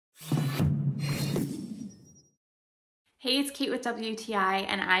Hey, it's Kate with WTI,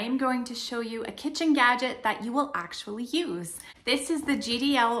 and I am going to show you a kitchen gadget that you will actually use. This is the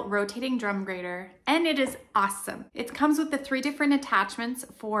GDL rotating drum grater, and it is awesome. It comes with the 3 different attachments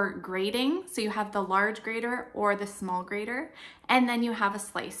for grating. So you have the large grater or the small grater, and then you have a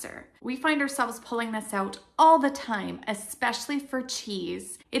slicer. We find ourselves pulling this out all the time, especially for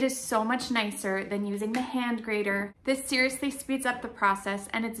cheese. It is so much nicer than using the hand grater. This seriously speeds up the process,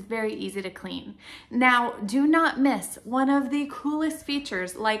 and it's very easy to clean. Now, do not miss one of the coolest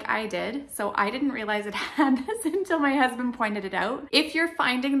features like I did. So I didn't realize it had this until my husband pointed it out. If you're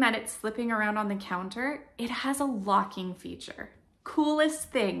finding that it's slipping around on the counter, it has a locking feature.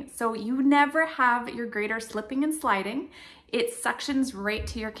 Coolest thing. So you never have your grater slipping and sliding. It suctions right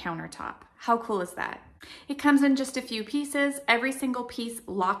to your countertop. How cool is that? It comes in just a few pieces. Every single piece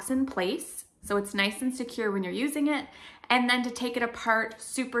locks in place, so it's nice and secure when you're using it. And then to take it apart,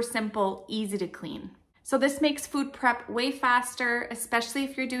 super simple, easy to clean. So this makes food prep way faster, especially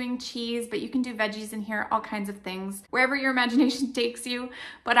if you're doing cheese, but you can do veggies in here, all kinds of things, wherever your imagination takes you,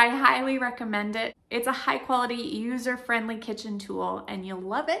 but I highly recommend it. It's a high quality, user-friendly kitchen tool, and you'll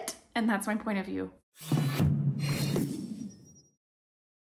love it, and that's my point of view.